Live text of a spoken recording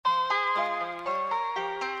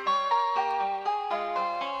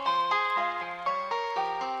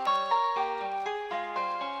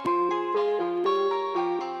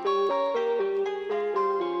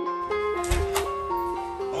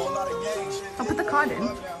put the card in.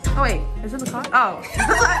 Oh wait, is it the card? Oh.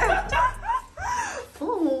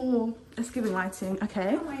 Ooh, it's giving lighting.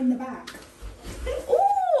 Okay. Am I in the back?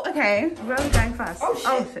 Ooh, okay. Where are we going first? Oh shit.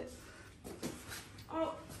 Oh, shit.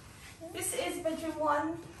 Oh, this is bedroom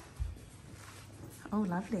 1. Oh,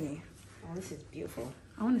 lovely. Oh, this is beautiful.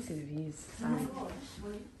 I want to see the views. Oh my gosh,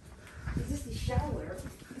 wait. Is this the shower?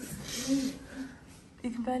 You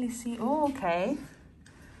can barely see. Oh, okay.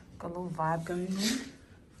 Got a little vibe going on.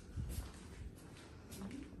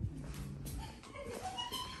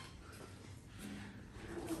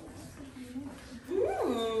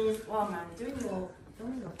 Wow, man, doing your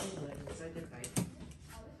footwork is so good, babe.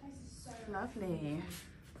 Lovely.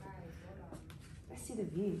 Let's see the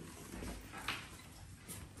view.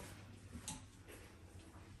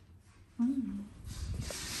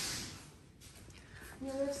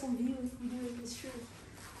 Yeah, there's some views. It's true.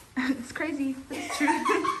 It's crazy, but it's true.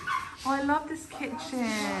 Oh, I love this kitchen.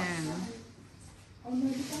 Oh no,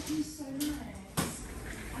 the bathroom's so nice.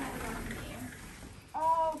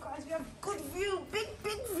 Oh, guys, we have good view. Big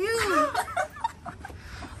view.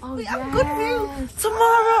 Oh, We yes. have good view.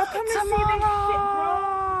 Tomorrow, come and see this shit,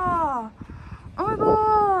 bro. Oh my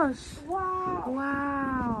gosh. Wow.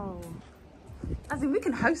 Wow. As in, we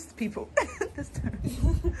can host people this time.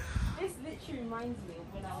 This literally reminds me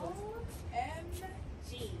of when I was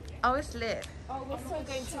OMG. Oh, it's lit. Oh, we're still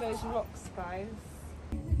going to those rocks, guys.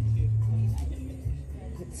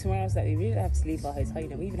 Tomorrow's like, we really have to leave our hotel, you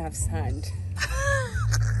know, we even have sand.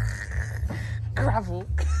 Gravel.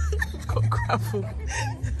 We've got gravel.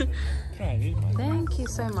 Thank you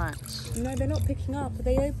so much. No, they're not picking up. Are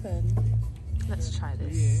they open? Let's try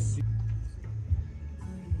this.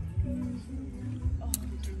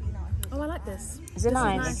 Oh, I like this. Is it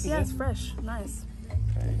nice? Nice. Yeah, it's fresh. Nice.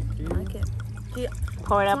 I like it.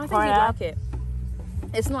 Pour it up, pour it up. Like it.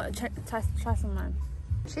 It's not. Try some man.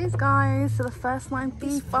 Cheers, guys, to the first line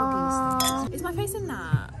FIFA. Is my face in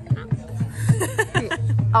that?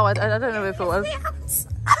 Oh, I don't know if it was.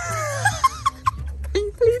 Can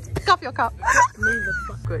you please pick up your cup?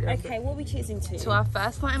 Good. Okay, what are we choosing to? To our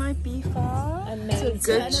first night in Ibiza. Amazing. It's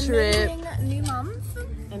a good trip. New month.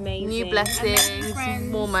 Amazing. New blessings. friends,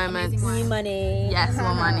 More moments. New money. Yes,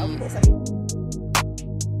 more money.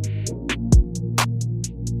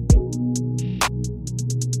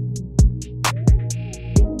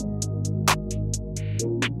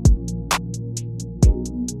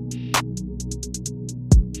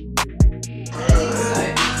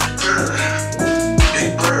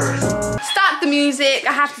 Start the music.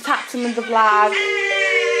 I have to tap them in the vlog.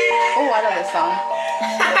 Oh, I love this song.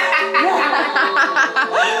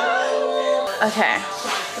 Okay.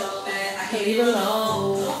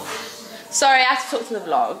 Sorry, I have to talk to the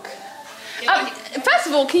vlog. First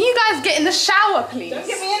of all, can you guys get in the shower, please? Don't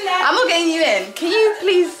get me in there. I'm not getting you in. Can you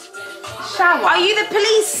please shower? Are you the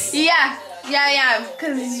police? Yeah,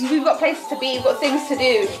 because we've got places to be, we've got things to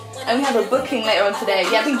do. And we have a booking later on today.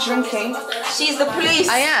 Yeah, I've been drinking. She's the police.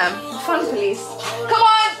 I am. Fun police. Come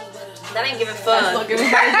on! That ain't giving fun. It's not giving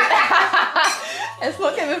fun. It's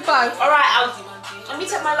not giving fun. Alright, let me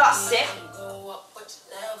take my last sip.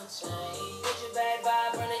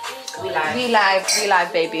 We We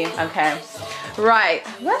live, baby. Okay. Right.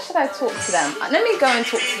 Where should I talk to them? Let me go and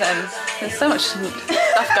talk to them. There's so much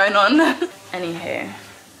stuff going on. Anywho,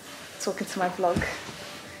 talking to my vlog.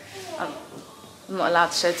 I'm not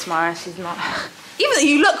allowed to show tomorrow. She's not. Even though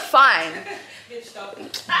you look fine.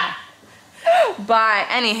 Bye.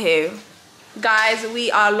 Anywho, guys, we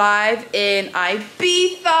are live in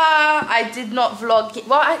Ibiza. I did not vlog.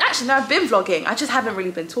 Well, actually, no, I've been vlogging. I just haven't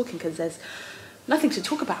really been talking because there's nothing to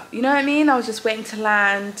talk about. You know what I mean? I was just waiting to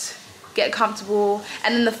land, get comfortable.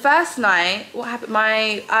 And then the first night, what happened?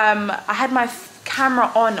 I had my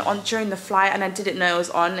camera on during the flight and I didn't know it was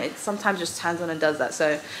on. It sometimes just turns on and does that.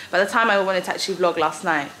 So by the time I wanted to actually vlog last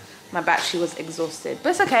night, my battery was exhausted. But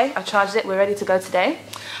it's okay, I've charged it, we're ready to go today.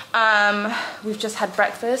 We've just had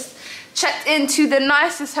breakfast. Checked into the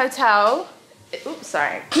nicest hotel. Oops,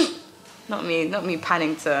 sorry. Not me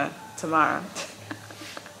panning to Tamara.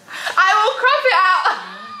 I will crop it out.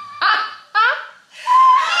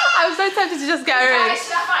 I'm so tempted to just get rid.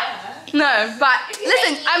 No, but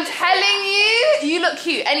listen, I'm telling you, you look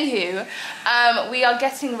cute. Anywho, we are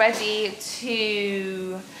getting ready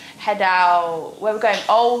to head out. Where we're going?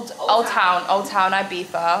 Old Town,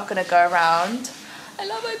 Ibiza. We're gonna go around. I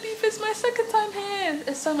love Ibiza. It's my second time here.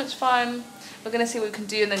 It's so much fun. We're gonna see what we can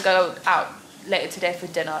do and then go out later today for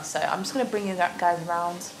dinner. So I'm just gonna bring you guys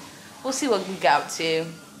around. We'll see what we get up to.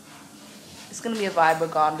 It's gonna be a vibe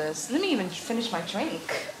regardless. Let me even finish my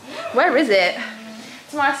drink. Where is it?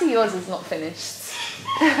 Tamara, I see yours is not finished.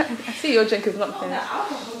 I see your drink is not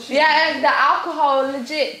finished. Yeah, the alcohol,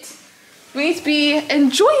 legit. We need to be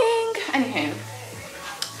enjoying. Anyhow,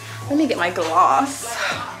 let me get my glass.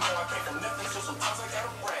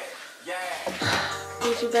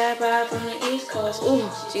 Is you bad from the East Coast? Ooh,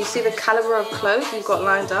 do you see the caliber of clothes you've got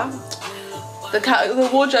lined up? The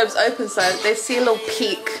wardrobe's open, so they see a little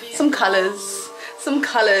peek. Some colours. Some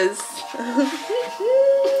colours.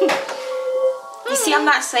 You see, I'm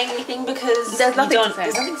not saying anything because there's nothing to say.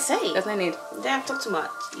 There's nothing to say. There's no need. You don't have to talk too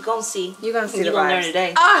much. You're gonna see. You're gonna see the You're gonna learn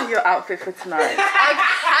today. Ah, your outfit for tonight. I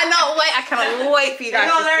cannot wait. I cannot wait for you guys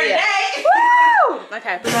to see it. Woo!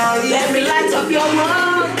 Okay. Let me light up your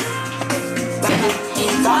world.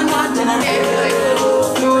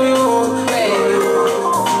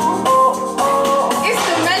 It's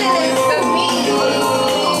the melanin for me.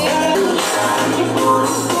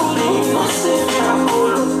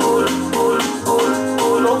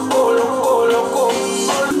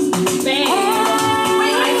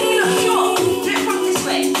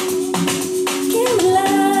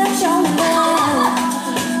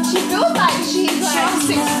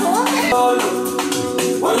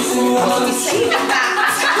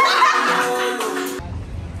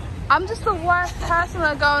 I'm just the worst person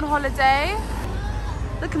to go on holiday.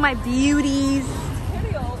 Look at my beauties.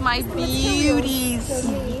 My beauties.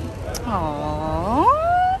 Aww.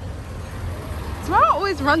 Samara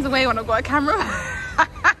always runs away when I've got a camera.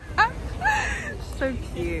 So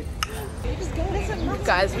cute.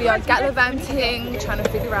 Guys, we are gallivanting, trying to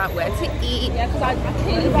figure out where to eat. Yeah, because I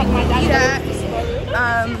can't live like my dad.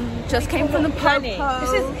 Just came from the popo.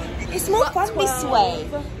 It's more fun this way.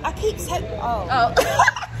 I keep saying, Oh.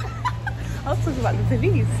 I was talking about the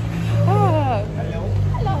police. Oh. Hello.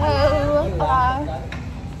 Hello.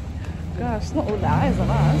 Gosh, not all the eyes on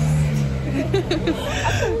us.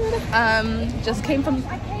 Just came from.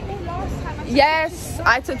 I came in last time. Yes,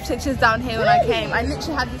 I took pictures down here when I came. I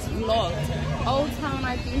literally had this vlog. Old Town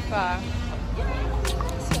Ibiza.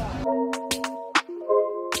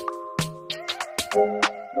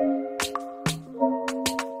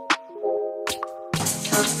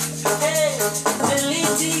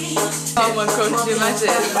 Oh my god, can you imagine?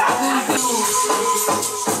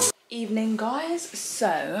 Evening, guys.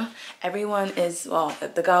 So everyone is, well,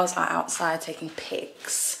 the girls are outside taking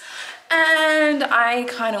pics, and I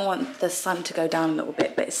kind of want the sun to go down a little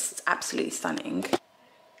bit, but it's absolutely stunning.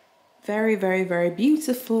 Very, very, very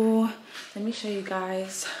beautiful. Let me show you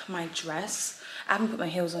guys my dress. I haven't put my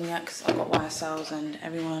heels on yet because I've got YSLs and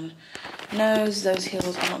everyone knows those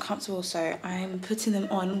heels are not comfortable, so I'm putting them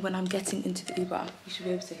on when I'm getting into the Uber. You should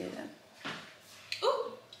be able to hear them.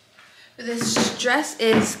 Ooh. This dress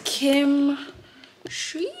is Kim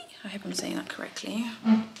Shui. I hope I'm saying that correctly.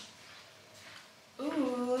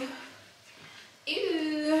 Ooh.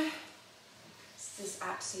 Ew. It's this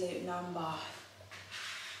absolute number.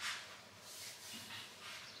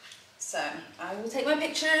 So I will take my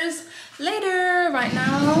pictures later. Right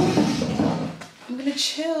now, I'm gonna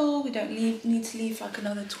chill. We don't need to leave for like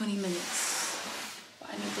another 20 minutes. But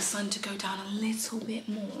I need the sun to go down a little bit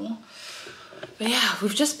more. But yeah,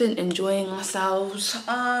 we've just been enjoying ourselves.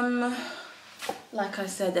 Like I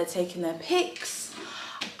said, they're taking their pics.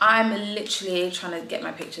 I'm literally trying to get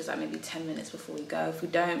my pictures like maybe 10 minutes before we go. If we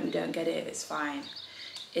don't get it, it's fine.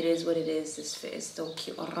 It is what it is. This fit is still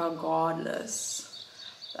cute regardless.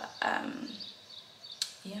 But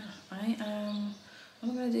yeah, what am I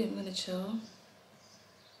gonna do? I'm gonna chill.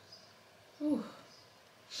 Ooh.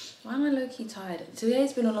 Why am I low-key tired?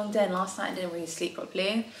 Today's been a long day and last night I didn't really sleep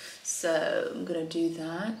properly, so I'm gonna do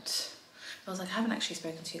that. I was like, I haven't actually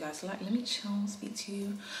spoken to you guys, so like, let me chill, speak to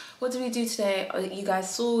you. What did we do today? You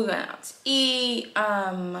guys saw we went out to eat.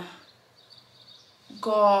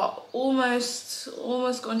 Got almost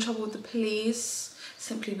got in trouble with the police.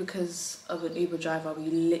 Simply because of an Uber driver. We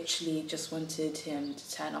literally just wanted him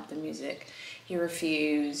to turn up the music. He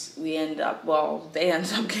refused. We ended up, well, they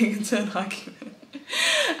ended up getting into an argument.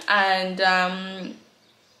 And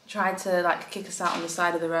tried to like kick us out on the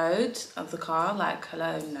side of the road of the car, like,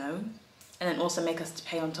 hello, no. And then also make us to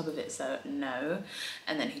pay on top of it, so no.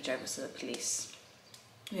 And then he drove us to the police.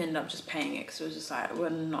 We ended up just paying it because it was just like, we're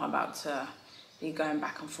not about to be going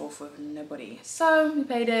back and forth with nobody. So we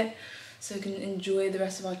paid it. So we can enjoy the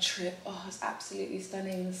rest of our trip. Oh, it's absolutely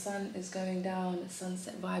stunning. The sun is going down. The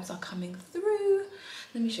sunset vibes are coming through.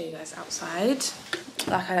 Let me show you guys outside.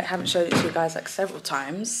 Like I haven't showed it to you guys like several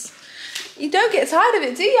times. You don't get tired of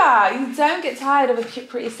it, do ya? You don't get tired of a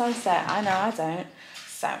pretty sunset. I know I don't.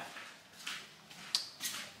 So.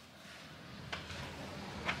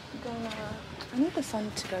 I need the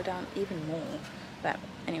sun to go down even more. But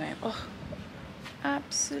anyway, oh,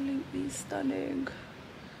 absolutely stunning.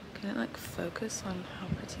 Can it like focus on how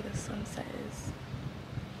pretty the sunset is?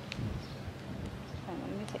 Hang on,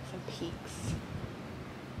 let me take some peeks.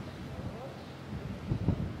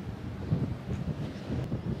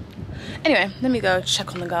 Anyway, let me go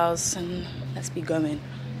check on the girls and let's be going.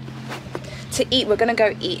 To eat, we're gonna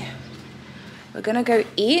go eat. We're gonna go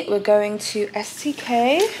eat. We're going to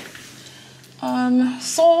STK.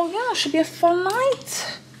 So yeah, should be a fun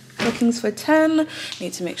night. Bookings for 10.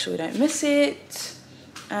 Need to make sure we don't miss it.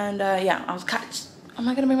 And yeah, I'll catch. Am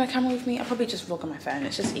I gonna bring my camera with me? I'll probably just vlog on my phone.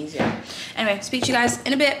 It's just easier. Anyway, speak to you guys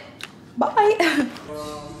in a bit. Bye.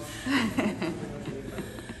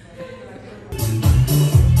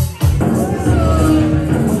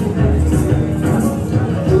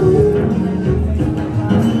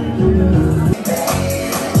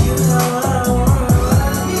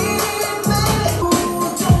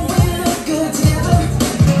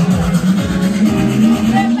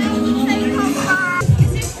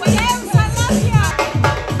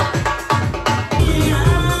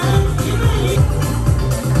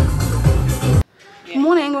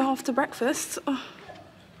 Morning, we're off to breakfast. Oh.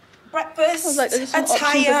 Breakfast, I was like, there's some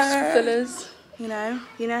options of fillers. You know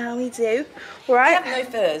how we do. All right. I have no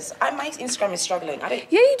fillers. My Instagram is struggling. I don't.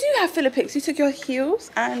 Yeah, you do have filler pics. You took your heels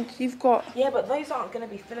and you've got. Yeah, but those aren't gonna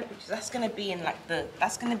be filler pictures. That's gonna be in like the.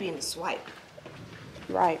 That's gonna be in the swipe.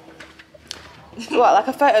 Right. What, like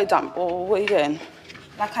a photo dump, or what are you doing?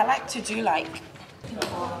 Like I like to do like.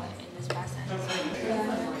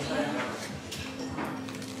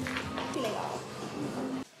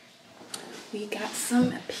 We got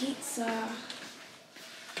some pizza.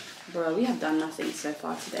 Bro, we have done nothing so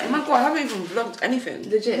far today. Oh my god, I haven't even vlogged anything.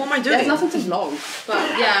 Legit. What am I doing? There's nothing to vlog.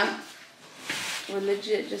 But yeah, we're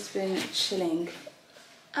legit just been chilling.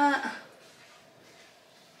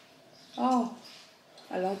 Oh,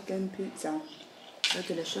 I love them pizza. They're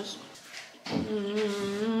delicious.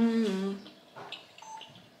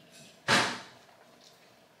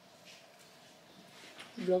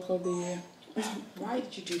 Vlog of the year. Why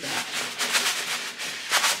did you do that?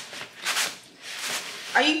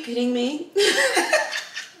 Are you kidding me?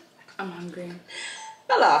 I'm hungry.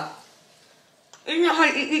 Bella, isn't that how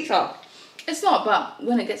you eat pizza? It's not, but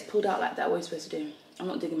when it gets pulled out like that, what are you supposed to do? I'm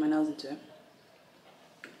not digging my nails into it.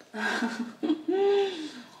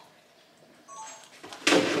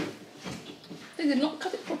 They did not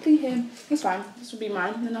cut it properly here. It's fine. This will be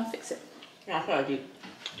mine, and then I'll fix it. Yeah, I thought I did.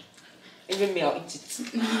 Even me, I'll eat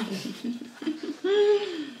it.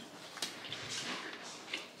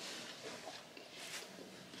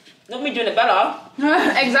 Not me doing it better.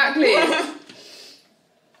 Exactly.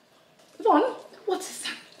 Come on. What is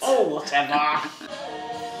that? Oh, whatever.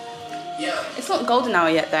 Yeah. It's not golden hour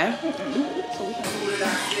yet, though.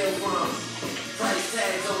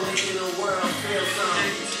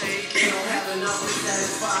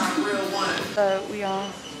 So we are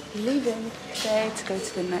leaving today to go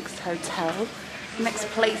to the next hotel, next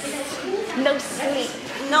place. No sleep.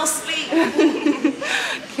 No sleep.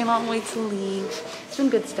 Cannot wait to leave. It's been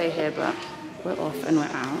good to stay here, but we're off and we're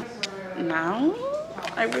out. Now,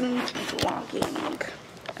 I really need to be vlogging.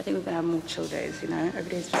 I think we're gonna have more chill days, you know? Every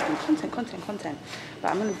day's just been content.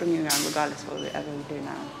 But I'm gonna bring you around regardless of whatever we do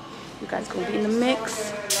now. You guys can be in the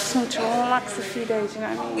mix. Just want to relax a few days, you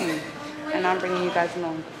know what I mean? And I'm bringing you guys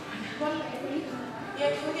along. Yeah,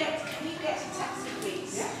 can you get a taxi,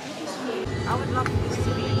 please? I would love this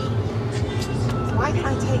to be. Why can't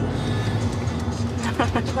I take?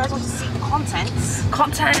 You guys want to see content?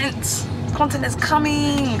 Content is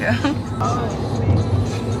coming.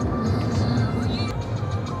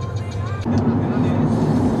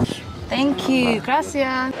 Thank you.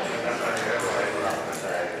 Gracias.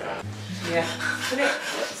 Yeah.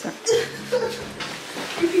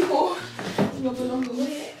 People, you'll belong with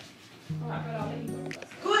it.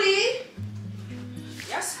 Goodie.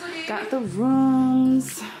 Yes, goodie. Got the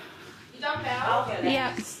rooms. You done now? Okay.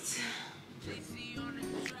 Yeah.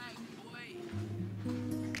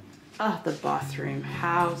 Oh, the bathroom.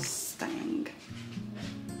 How stunning.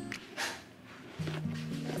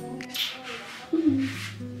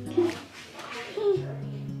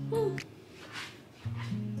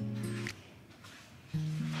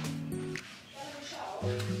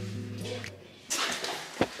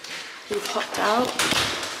 We've hopped out.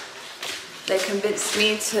 They convinced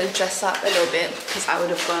me to dress up a little bit because I would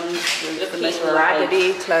have gone with the most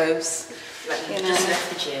raggedy clothes. Like you You just know. left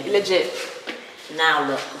the gym. Legit. Now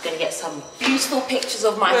look, we're gonna get some beautiful pictures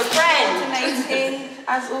of my We're friend. coordinating,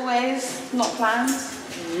 as always, not planned.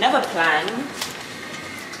 Never planned.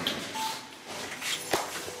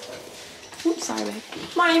 Oops, sorry, babe.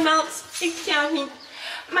 My melts. It's yummy.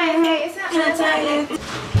 My hair is not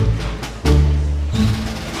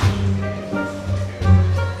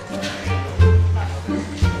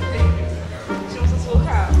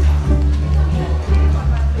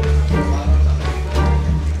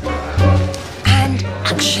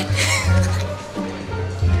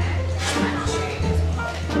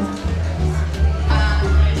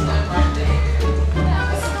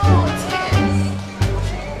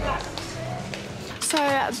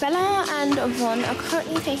Yvonne are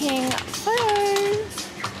currently taking photos.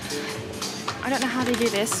 I don't know how they do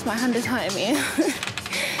this. My hand is hurting me.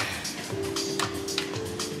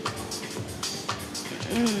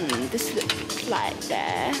 This looks like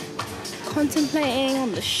they're contemplating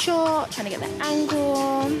on the shot, trying to get the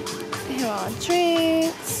angle. Here are our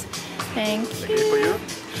drinks. Thank you. For you?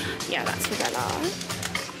 Yeah, that's for Bella.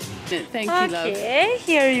 Thank you, love. Okay,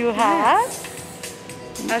 here you have.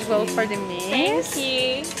 As well for the miss. Thank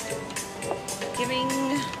you. Giving.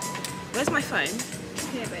 Where's my phone?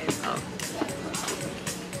 Here, babe. Oh.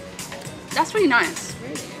 That's really nice.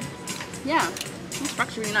 Really? Yeah. That's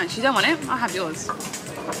actually really nice. You don't want it? I'll have yours.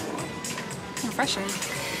 Refreshing.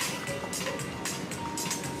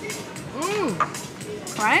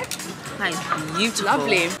 Right? Nice. Beautiful.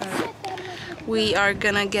 Lovely. We are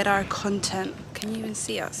gonna get our content. Can you even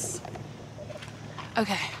see us?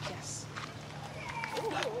 Okay. Yes.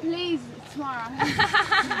 Please, tomorrow.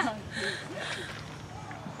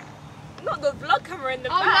 Not the vlog camera in the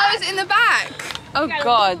Oh back. no, it's in the back. Oh Okay,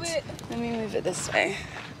 God. move it. Let me move it this way.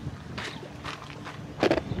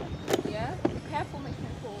 Yeah? Careful, make me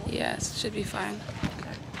fall. Yes, should be fine.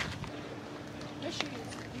 Okay. No shoes.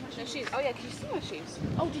 No shoes. Oh yeah, can you see my shoes?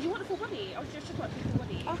 Oh, did you want the full body? I was just talking about the full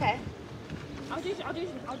body. Okay. I'll do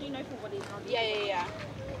no full body. Yeah.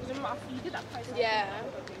 Because remember, you did that price. Yeah.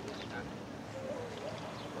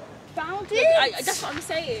 Found it. That's what I'm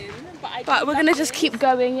saying. But we're gonna just keep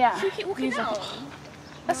going, yeah. Should we keep walking down?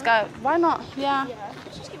 Let's go. Why not? Yeah.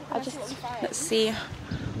 Let's just keep walking down, see what we find. Let's see.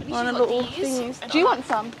 We're on a got little these. thingies. Do you want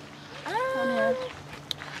some? I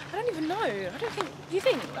don't even know. I don't think. Do you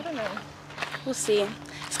think? I don't know. We'll see.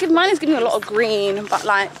 Mine is giving a lot of green, but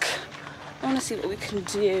like, I want to see what we can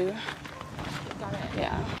do. Got it.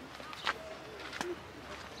 Yeah.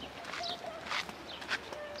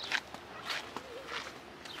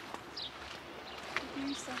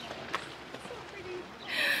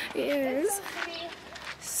 It is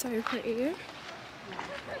so pretty.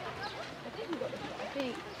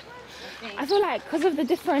 I feel like because of the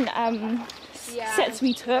different sets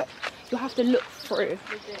we took, you'll have to look through.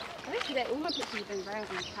 I think today all my pictures have been very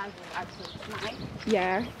casual tonight.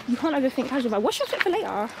 Yeah, you can't overthink casual. But what's your fit for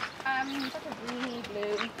later? Such a greeny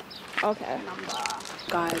blue Okay. number.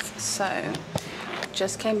 Guys, so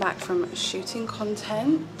just came back from shooting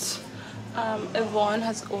content. Yvonne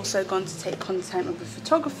has also gone to take content of a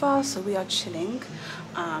photographer, so we are chilling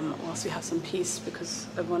whilst we have some peace because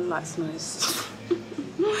Yvonne likes noise.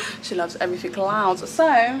 She loves everything loud. So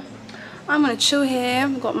I'm gonna chill here.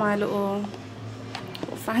 I've got my little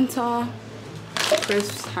Fanta,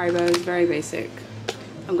 crisps, Haribos, very basic.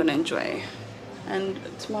 I'm gonna enjoy. And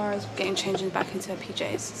tomorrow's getting changed back into her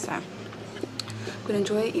PJs, so I'm gonna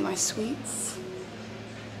enjoy it, eat my sweets,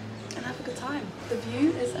 and have a good time. The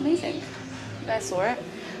view is amazing. You guys saw it.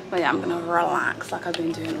 But yeah, I'm gonna relax like I've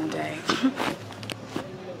been doing all day.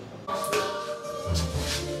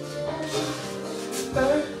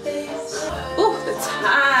 Oh, the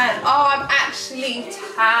tan. Oh, I'm actually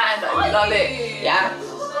tan. I love it. Yeah.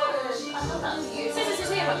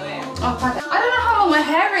 Oh, perfect. I don't know how long my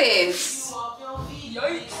hair is.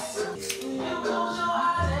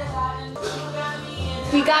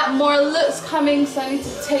 We got more looks coming, so I need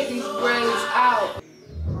to take these braids out.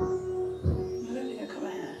 I don't think I cut my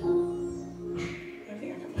hair.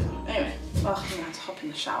 Anyway, oh, I'm gonna have to hop in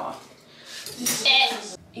the shower.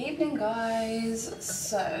 Evening, guys.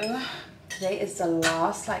 So today is the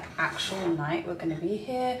last actual night we're gonna be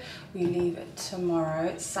here. We leave tomorrow.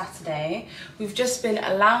 It's Saturday. We've just been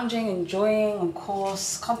lounging, enjoying, of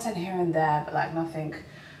course, content here and there, but nothing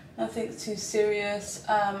too serious.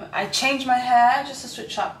 I changed my hair just to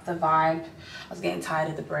switch up the vibe. I was getting tired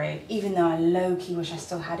of the braid, even though I low-key wish I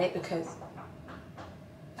still had it because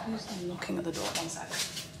who's knocking at the door? 1 sec.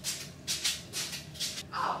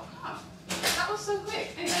 Oh, that was so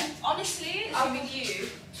quick. Anyway, Honestly, I'm with you.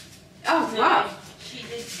 oh wow, She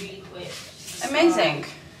did really quick. amazing.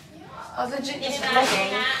 I was legit just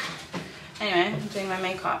vlogging. Anyway, I'm doing my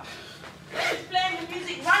makeup. Playing the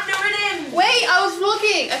music, run the rhythm. Wait, I was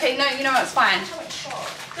vlogging. Okay, no, you know what? It's fine.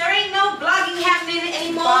 There ain't no vlogging happening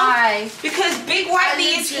anymore. Bye. Because Big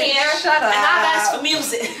Whitey is here. Shut up. And I've asked for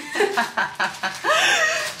music.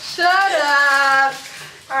 Shut up.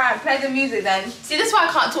 Alright, play the music then. See, this is why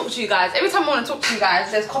I can't talk to you guys. Every time I want to talk to you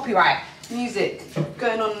guys, there's copyright music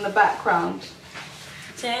going on in the background.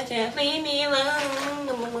 Leave me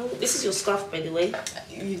alone. This is your scarf, by the way.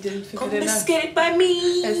 You didn't think I didn't know. Confiscated by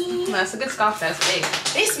me. It's a good scarf though, it's big.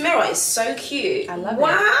 This mirror is so cute. I love it.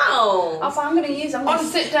 Wow. Oh, so I'm going to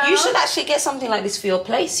sit down. You should actually get something like this for your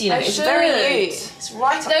place, you know. I It's should. very cute. It's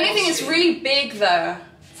right up The only your thing is street. really big though.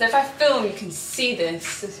 It's So if I film, you can see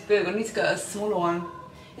this. It's big. I need to get a smaller one.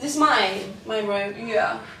 Is this mine? My robe?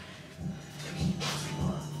 Yeah.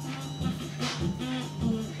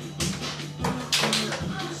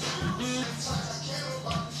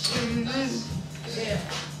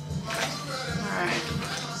 Alright.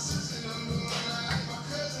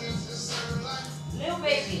 Little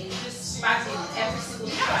baby is just spazzing every single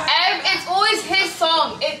time. It's always his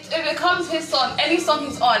song. It becomes his song. Any song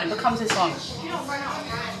he's on, it becomes his song. You don't run out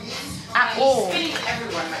of rhymes. At all. He's spinning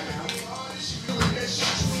everyone right now.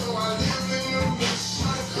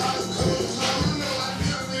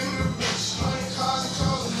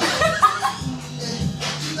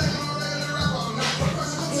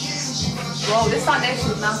 Whoa, this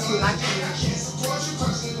foundation is now too light for you.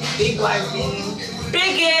 Big white beam.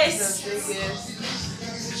 Biggest! The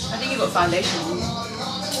biggest. I think you got foundation on.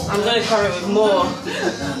 I'm gonna cover it with more.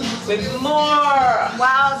 With more!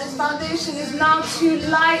 Wow, this foundation is now too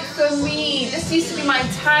light for me. This used to be my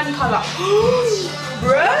tan color.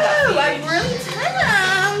 Bro, I'm really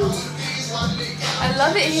tanned. I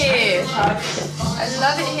love it here. I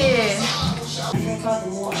love it here. The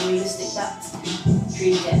more unrealistic that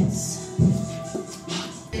dream gets.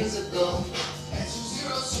 Here's a girl.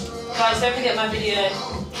 Guys, don't forget my video.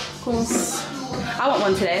 Of course. I want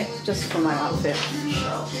one today, just for my outfit.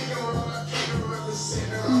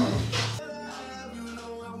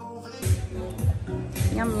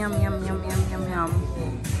 Yum, yum, yum, yum, yum, yum, yum.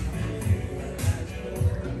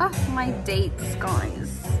 Ah, my dates, guys.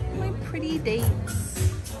 My pretty dates.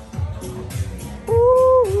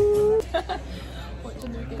 Ooh.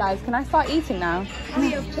 Guys, can I start eating now? Oh,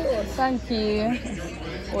 yeah, of course. Thank you.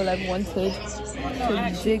 All I've wanted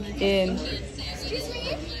to dig in. Excuse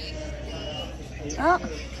me? Ah.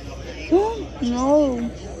 Oh no.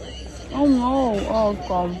 Oh no. Oh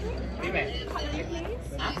god.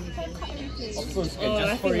 Of course,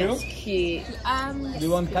 just for you. Cute. Do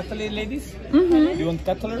you want cutlery, ladies? Mm-hmm. Do you want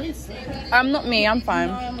cutleries? Not me, I'm fine.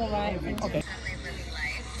 I'm alright. Okay.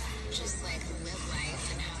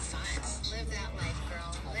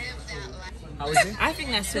 How is it? I think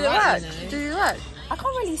that's Do right, it. Do you look? I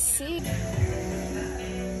can't really see.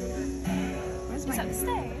 Where's my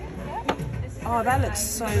Stay. Oh, that looks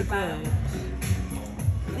so good.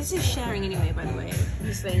 This is sharing anyway, by the way.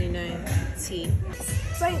 Just letting you know. Tea.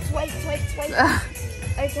 Wait.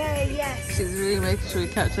 Okay, yes. She's really making sure we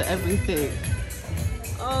capture everything.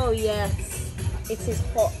 Oh, yes. It is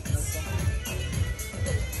hot.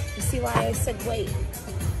 You see why I said wait?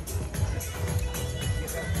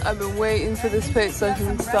 I've been waiting for this plate so I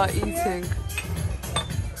can start eating.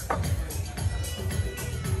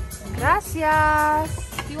 Gracias.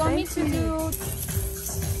 Do you want me to do?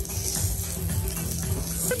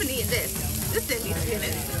 I've been eating this. This didn't need to be in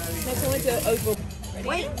it. No, can we do it over?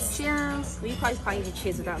 Wait. Cheers. Well, you guys can't even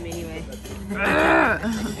cheers without me anyway.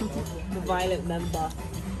 The violent member.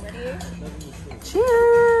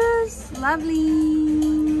 Cheers. Lovely.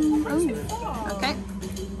 Oh. Okay.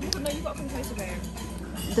 No, you got to come closer, babe.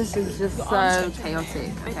 This is just so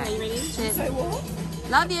chaotic. Okay, you ready? Cheers. So what?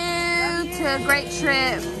 Love you. To a great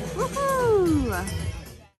trip. Woohoo.